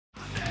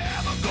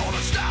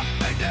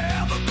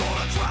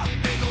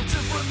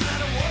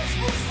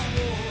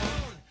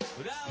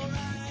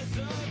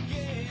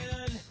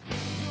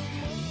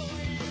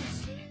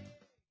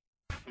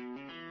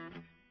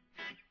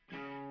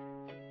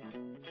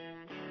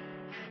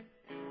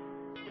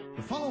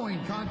The following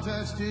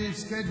contest is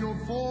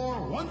scheduled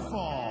for one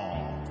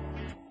fall.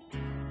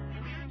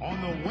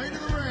 On the way to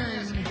the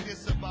ring,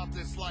 it's about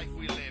this life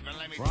we live, and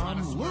let me from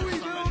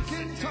Louisville,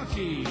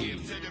 Kentucky,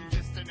 give to them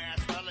distant ass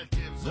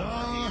relatives. the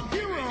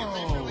Hero.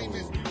 They really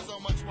miss you so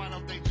much, why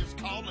don't they just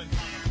call and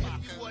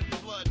if you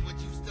wasn't blood,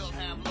 would you still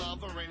have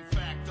love? Or in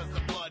fact, does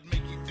the blood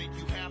make you think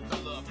you have to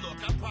love?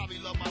 Look, I probably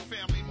love my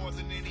family more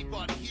than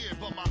anybody here,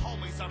 but my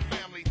homies are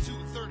family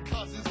too. Third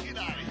cousins, get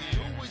out of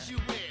here. Who was you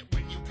with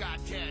when you got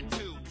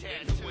tattooed?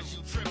 Who was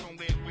you tripping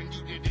with when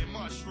you did them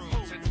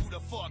mushrooms? And who the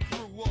fuck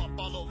threw up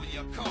all over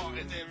your car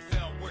and then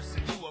felt worse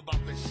than you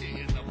about the shit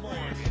in the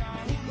morning?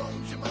 Who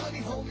loans your money,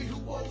 homie?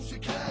 Who owes your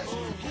cash?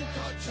 Who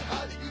taught you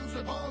how to use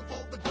a bond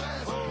for the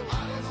grass? I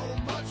don't know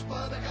much,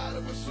 but I gotta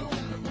assume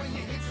that when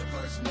you hit your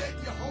first net,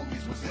 your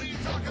homies will say you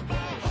talk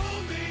about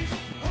homies,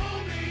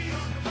 homies.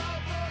 Talk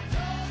about what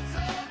dogs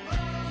are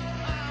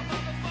about.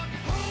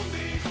 Motherfucking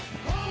homies,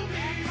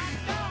 homies.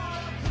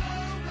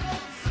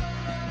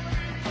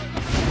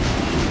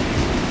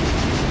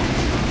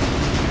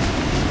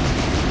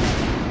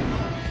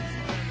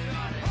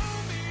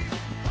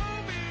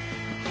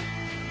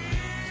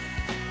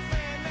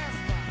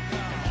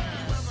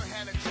 Ever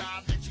had a job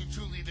that you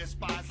truly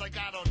despise? Like,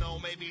 I don't know,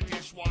 maybe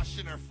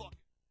dishwashing or fucking.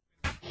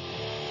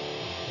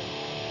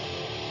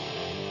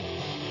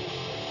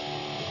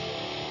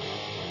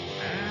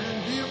 And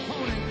the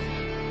opponent,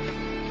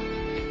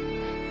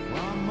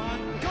 from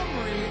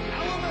Montgomery,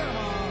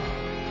 Alabama,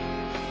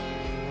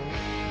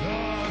 the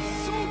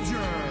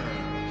Soldier.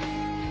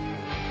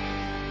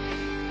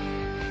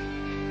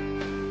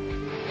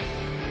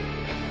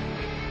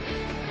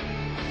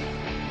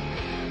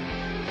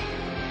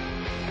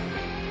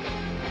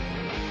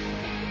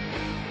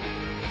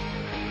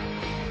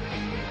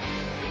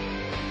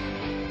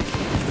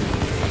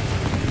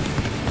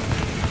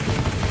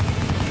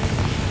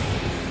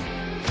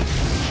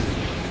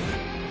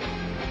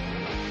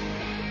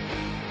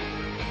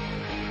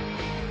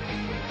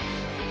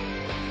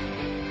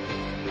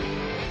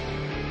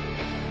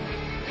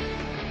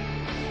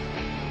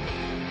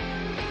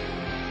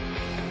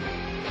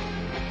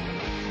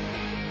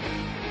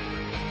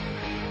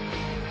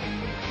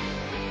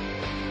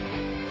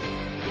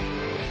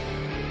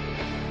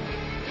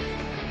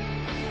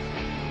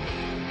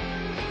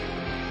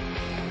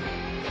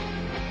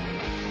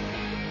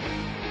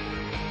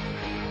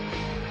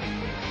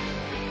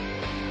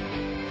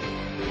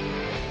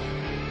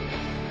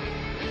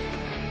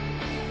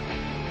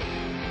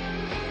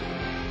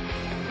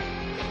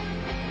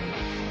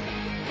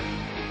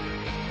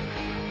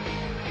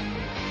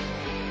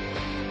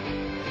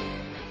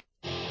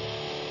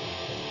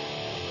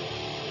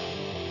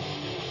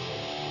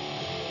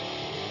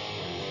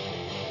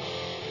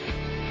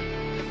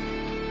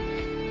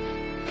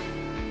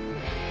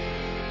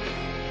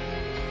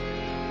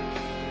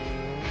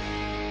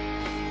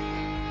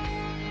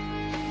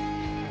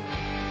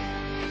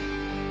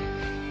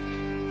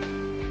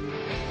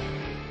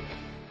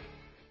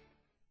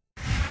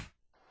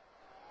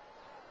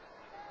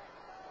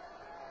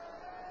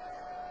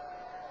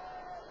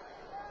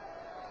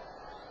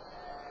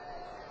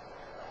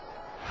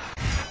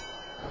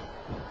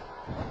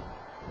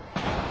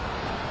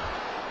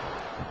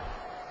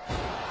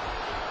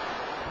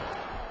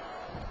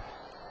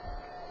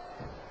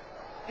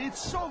 It's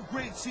so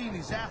great seeing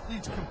these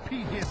athletes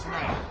compete here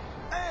tonight.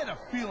 I had a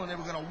feeling they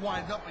were going to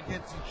wind up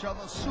against each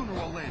other sooner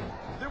or later.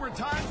 There were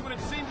times when it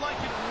seemed like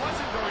it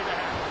wasn't going to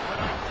happen, but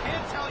I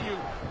can't tell you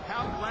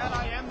how glad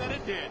I am that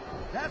it did.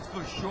 That's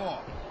for sure.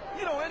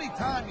 You know,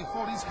 anytime you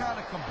throw these kind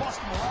of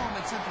combustible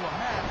elements into a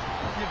match,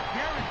 you're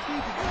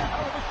guaranteed to get a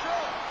hell of a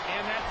show.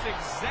 And that's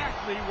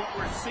exactly what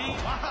we're seeing.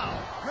 Wow,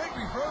 great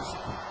reversal.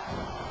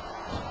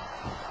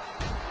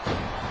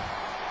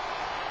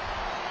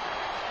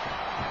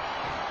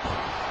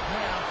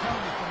 Man, I'm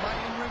telling you, from my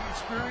in-ring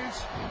experience,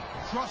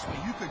 trust me,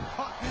 you can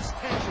cut this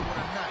tension with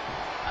a knife.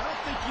 I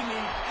don't think you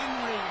need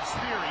in-ring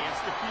experience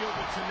to feel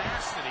the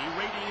tenacity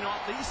radiating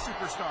off these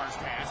superstars,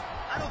 Taz.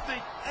 I don't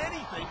think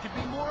anything could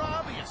be more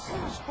obvious.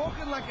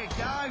 Spoken like a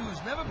guy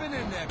who's never been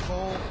in there,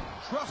 Cole.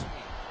 Trust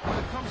me,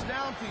 when it comes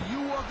down to you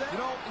or them,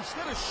 you know,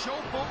 instead of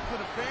showboat for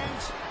the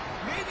fans,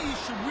 maybe you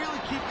should really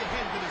keep your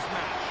head to this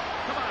match.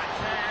 Come on,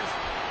 Taz.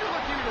 You're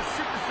looking at a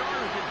superstar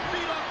who can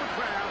beat off the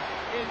crowd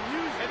and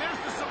use... And there's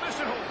the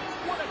submission hold.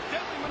 What a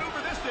deadly maneuver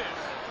this is.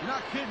 You're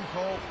not kidding,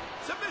 Cole.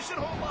 Submission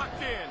hold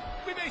locked in.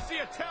 We may see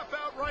a tap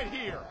out right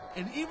here.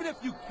 And even if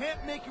you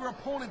can't make your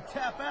opponent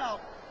tap out,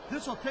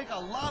 this will take a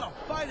lot of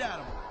fight out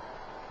of him.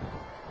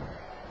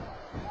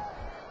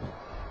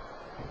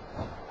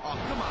 Oh,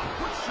 come on,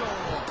 quit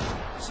showing off.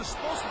 This is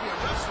supposed to be a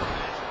wrestling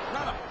match,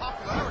 not a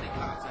popularity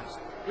contest.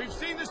 We've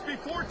seen this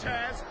before,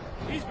 Taz.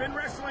 He's been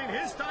wrestling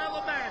his style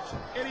of match,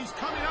 and he's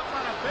coming up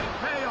on a big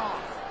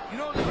payoff. You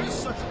know, there is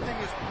such a thing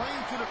as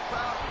playing to the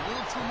crowd a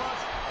little too much,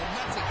 and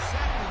that's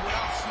exactly what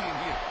I'm seeing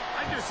here.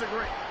 I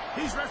disagree.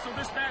 He's wrestled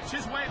this match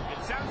his way.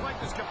 It sounds like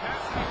this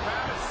capacity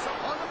crowd is so...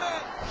 On the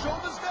mat,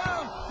 shoulders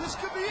down. This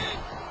could be it.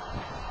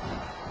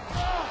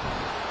 Oh.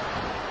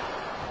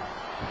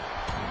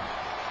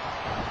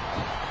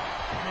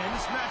 Man,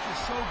 is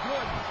so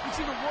good, it's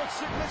even worth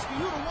sitting next to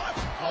you to watch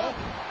it, Cole.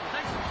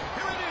 Thanks.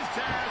 Here it is,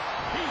 Taz.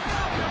 He's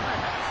built up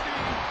ahead of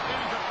steam, and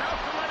he's about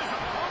to let his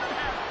opponent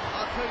have it.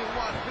 I'll tell you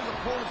what, if his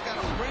opponent's got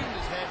a brain in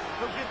his head,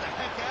 he'll get the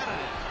heck out of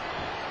there.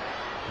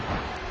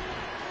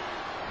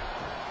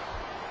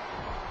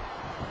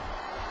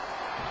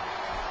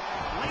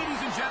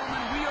 Ladies and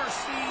gentlemen, we are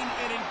seeing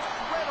an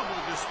incredible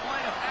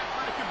display of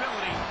athletic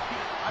ability.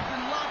 I've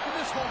been locked in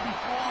this hole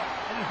before,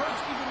 and it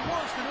hurts even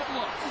worse than it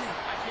looks.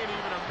 I can't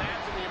even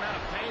imagine the amount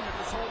of pain that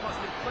this hole must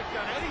inflict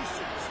on any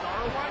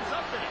superstar who winds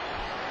up in it.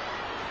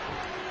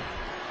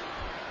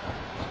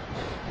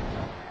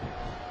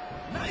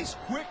 Nice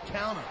quick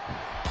counter.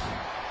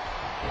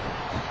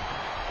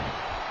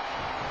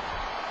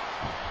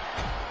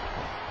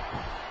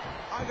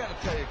 I gotta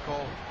tell you,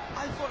 Cole,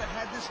 I thought I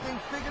had this thing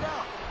figured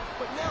out,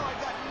 but now I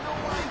got no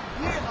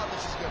idea how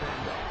this is gonna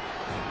end up.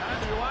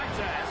 Neither do I,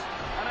 Taz.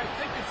 And I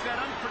think it's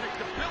that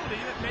unpredictability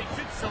that makes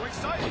it so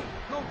exciting.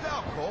 No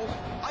doubt, Cole.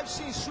 I've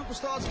seen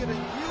superstars get a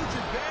huge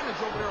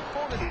advantage over their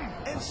opponent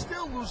and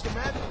still lose the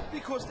match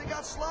because they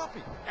got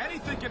sloppy.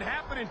 Anything can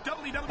happen in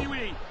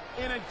WWE.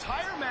 An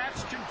entire match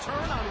can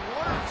turn on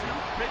one or two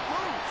big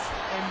moves.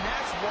 And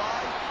that's why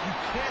you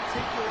can't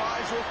take your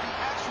eyes off the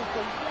action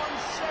for 1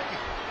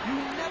 second. You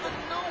never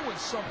know when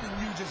something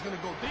huge is going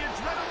to go The down.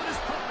 adrenaline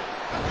is pumping.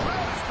 The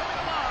crowd is coming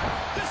alive.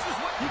 This is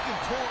what... He can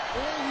talk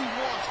all he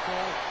wants,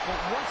 Cole, but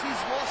once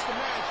he's lost the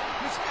match,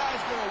 this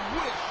guy's going to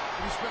wish that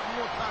he spent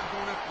more time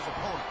going after his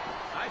opponent.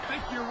 I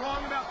think you're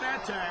wrong about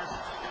that, Taz.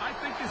 I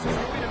think this is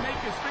going to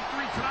make his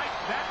victory tonight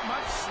that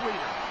much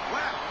sweeter.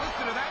 Wow,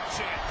 listen to that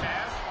chant,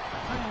 Taz.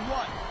 Tell you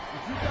what,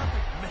 if you got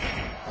the...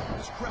 Man,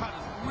 this crowd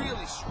is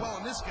really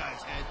swelling this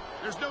guy's head.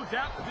 There's no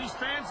doubt that these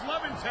fans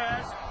love him,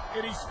 Taz,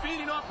 and he's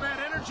feeding off that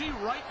energy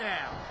right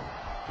now.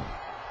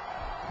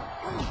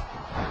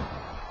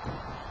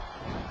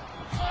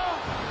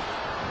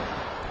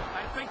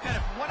 I think that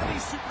if one of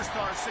these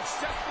superstars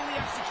successfully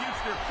executes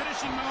their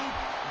finishing move,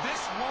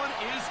 this one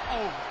is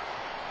over.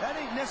 That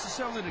ain't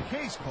necessarily the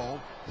case, Cole.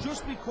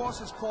 Just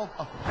because it's called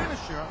a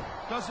finisher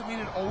doesn't mean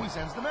it always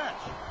ends the match.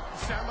 You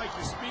sound like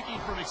you're speaking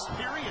from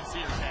experience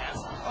here, Taz.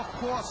 Of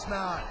course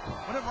not.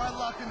 Whenever I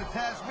locked into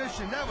Taz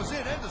Mission, that was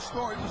it. End of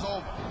story. It was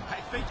over. I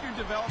think you're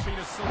developing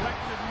a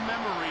selective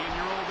memory in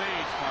your old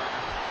age,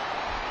 partner.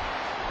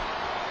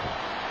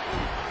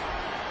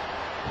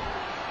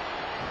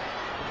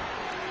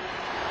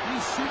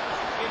 These super...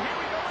 And here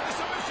we go with the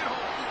submission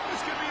hold.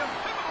 This could be a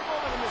pivotal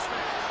moment in this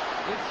match.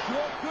 It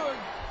sure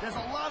could. There's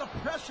a lot of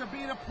pressure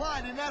being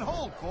applied in that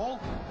hold, Cole.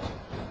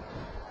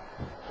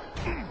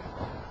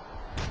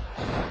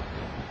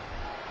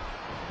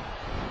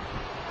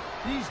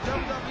 These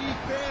WWE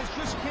fans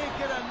just can't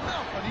get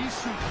enough of these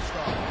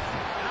superstars.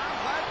 And I'm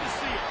glad to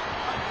see it.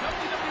 A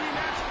WWE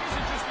match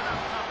isn't just about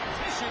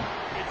competition,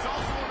 it's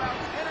also about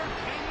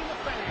entertaining the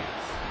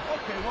fans.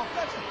 Okay, well, if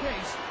that's the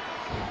case,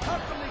 how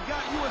come they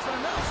got you as an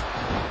announcer?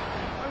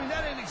 I mean,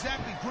 that ain't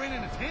exactly great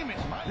entertainment.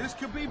 This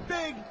could be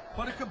big,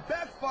 but it could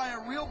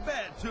backfire real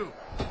bad, too.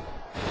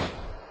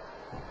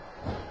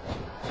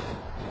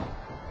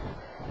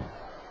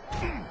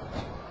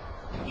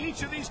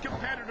 Each of these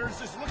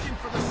competitors is looking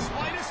for the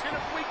slightest hint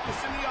of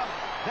weakness in the other.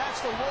 That's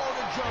the law of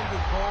the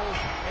jungle, Cole.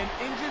 An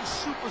injured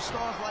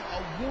superstar's like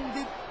a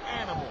wounded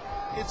animal.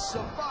 It's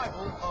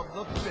survival of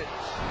the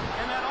fittest.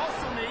 And that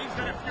also means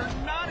that if you're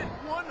not at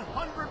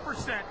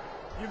 100%,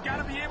 you've got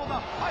to be able to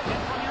hide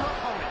it from your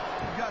opponent.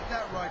 You got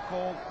that right,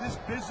 Cole. This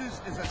business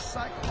is as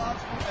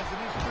psychological as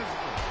it is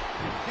physical.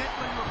 You can't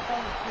let your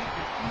opponent think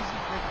it's easy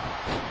picking.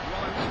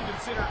 Well, I wouldn't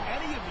consider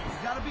any of these.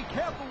 You got to be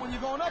careful when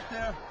you're going up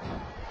there.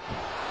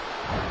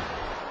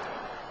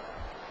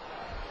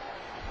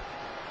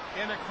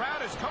 And the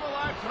crowd has come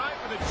alive tonight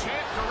with a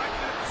chant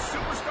directed at the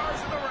superstars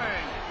in the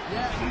ring.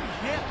 Yeah, you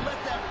can't let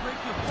that break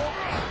your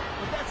focus,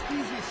 but that's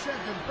easier said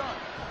than done.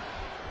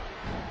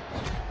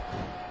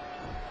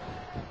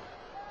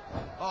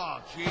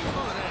 Oh, geez,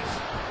 look at this.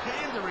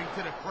 Pandering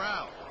to the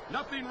crowd.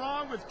 Nothing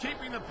wrong with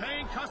keeping the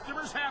paying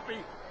customers happy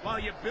while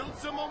you build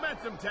some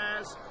momentum,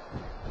 Taz.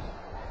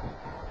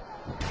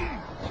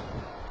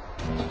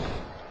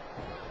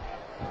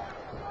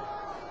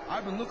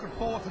 I've been looking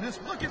forward to this.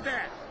 Look at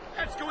that.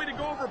 That's going to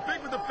go over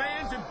big with the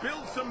fans and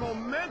build some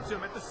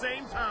momentum at the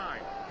same time.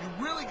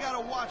 You really got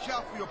to watch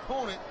out for your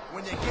opponent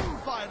when they get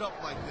fired up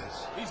like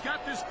this. He's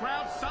got this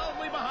crowd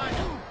solidly behind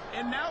him,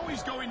 and now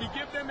he's going to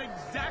give them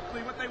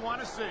exactly what they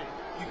want to see.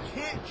 You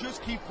can't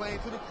just keep playing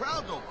to the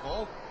crowd, though,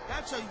 Cole.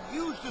 That's a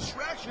huge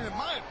distraction, in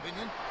my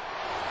opinion.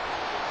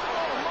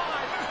 Oh,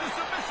 my, there's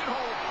the submission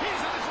hold. He's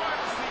in the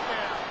driver's seat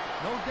now.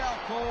 No doubt,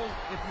 Cole,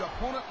 if your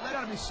opponent let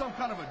out be some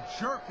kind of a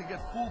jerk to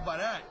get fooled by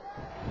that.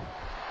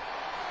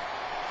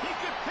 He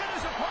could pin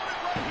his opponent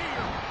right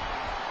here.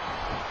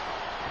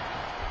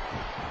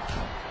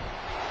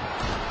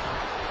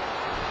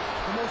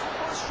 The most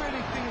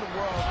frustrating thing in the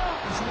world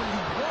is when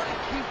you want to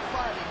keep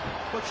fighting,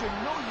 but you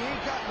know you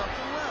ain't got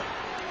nothing left.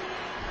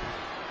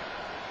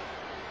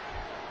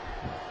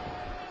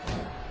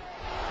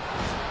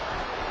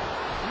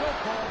 You know,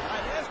 Cole,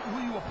 I'd ask you who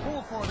you were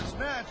pulling for in this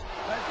match,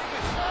 but I think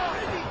it's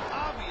pretty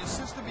obvious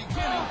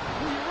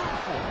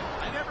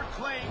for? I never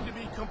claimed to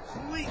be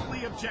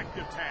completely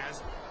objective,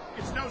 Taz.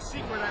 It's no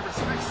secret I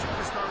respect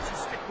superstars who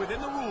stick within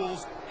the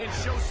rules and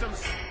show some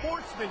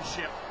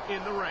sportsmanship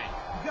in the ring.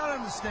 You gotta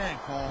understand,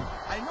 Cole.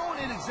 I know it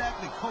ain't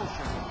exactly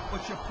kosher,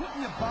 but you're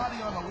putting your body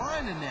on the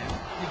line in there.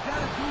 You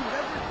gotta do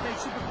whatever it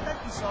takes to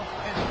protect yourself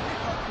and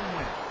pick up the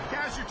win.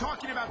 Taz, you're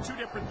talking about two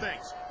different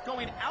things.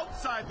 Going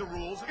outside the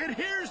rules, and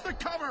here's the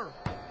cover.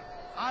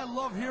 I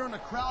love hearing the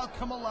crowd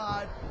come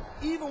alive,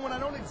 even when I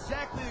don't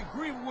exactly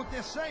agree with what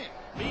they're saying.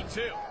 Me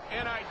too.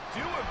 And I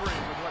do agree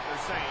with what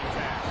they're saying,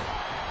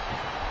 Taz.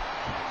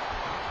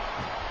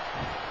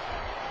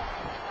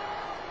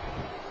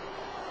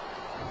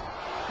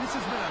 This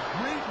has been a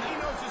great He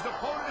knows his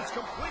opponent is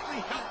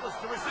completely helpless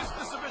to resist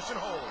the submission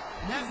hold.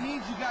 And that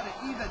means you gotta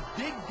either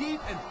dig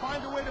deep and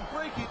find a way to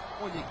break it,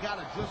 or you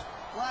gotta just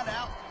flat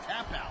out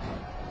tap out.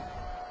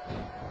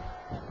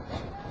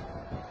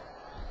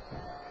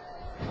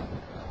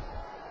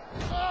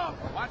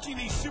 Watching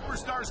these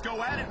superstars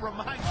go at it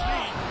reminds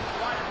me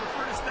why I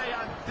prefer to stay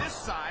on this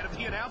side of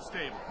the announce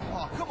table.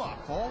 Oh, come on,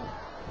 Cole.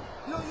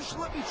 You know, you should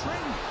let me train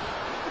you.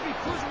 You could be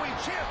cruiserweight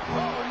champ.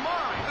 Oh,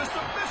 my! The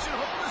submission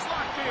hold is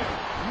locked in.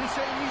 And this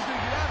ain't easy to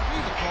get out of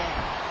either, Cole.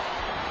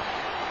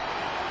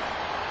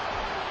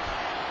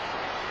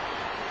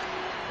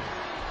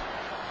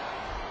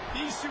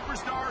 These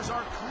superstars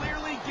are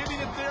clearly giving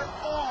it their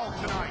all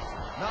tonight.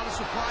 Not a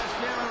surprise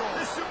there at all.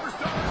 This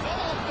superstar is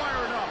all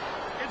fired up.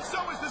 And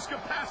so is this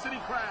capacity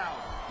crowd.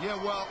 Yeah,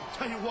 well,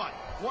 tell you what.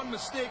 One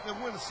mistake and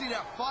we're going to see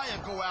that fire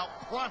go out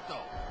pronto.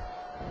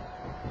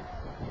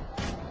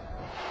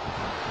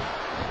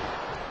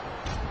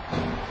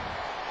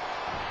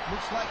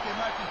 Looks like they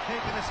might be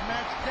taking this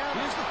match down.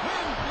 Here's the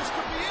pin. This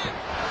could be it.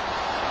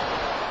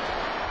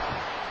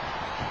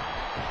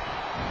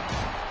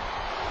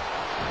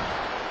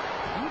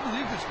 Can you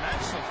believe this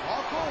match so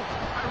far, Cole?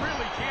 I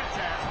really can't,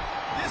 Taz.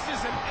 This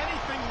isn't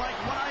anything like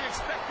what I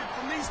expected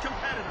from these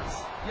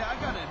competitors. Yeah, I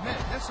gotta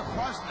admit, they're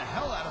surprising the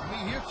hell out of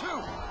me here,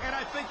 too. And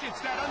I think it's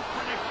that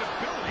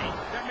unpredictability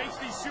that makes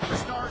these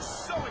superstars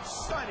so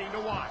exciting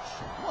to watch.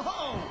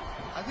 Whoa!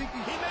 I think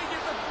He may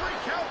get the 3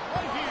 count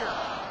right here.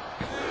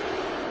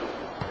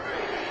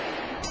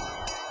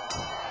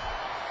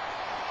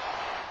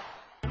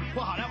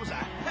 Wow, that was a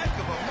heck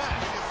of a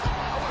match.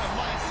 I wouldn't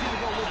mind seeing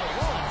it go a little bit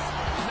long.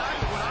 Not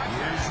what I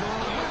said. Here's your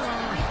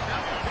winner.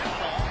 That's a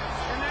pinfall,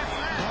 and that's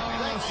that.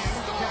 Thank you,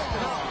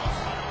 Captain Obvious.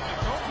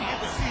 Don't forget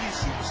to see these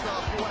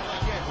superstars go out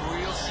like that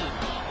real soon.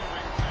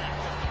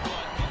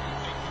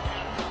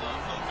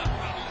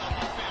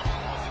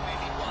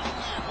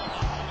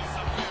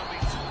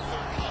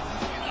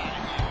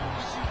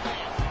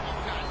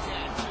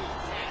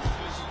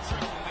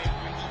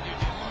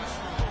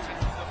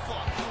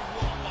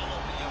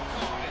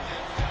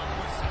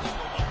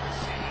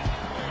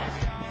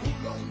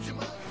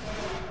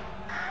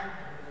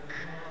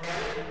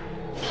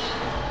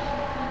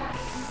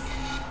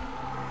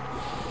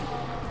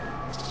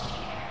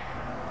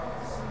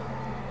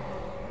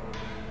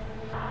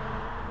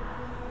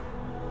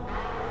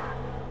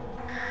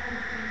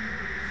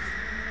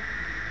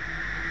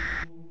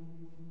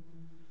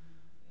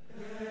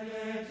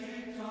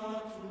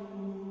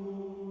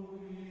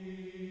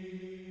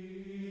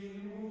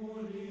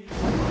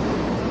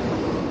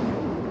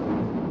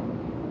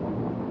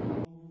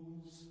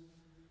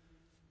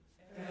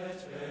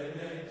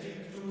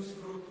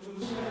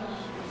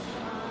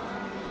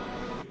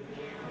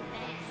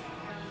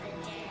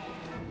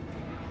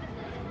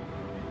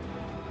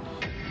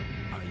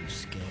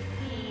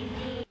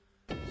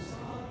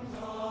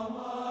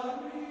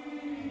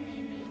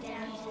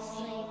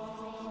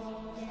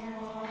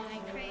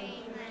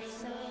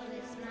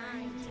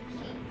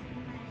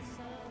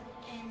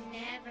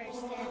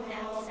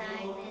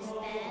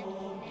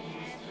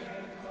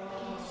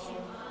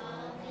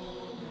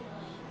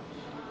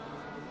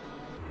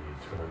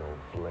 Eternal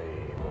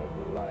flame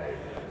of life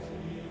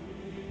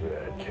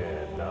that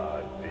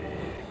cannot be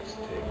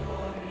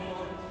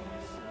extinguished.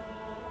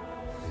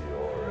 The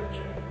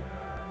origin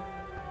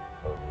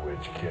of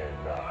which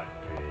cannot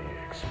be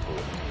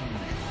explained.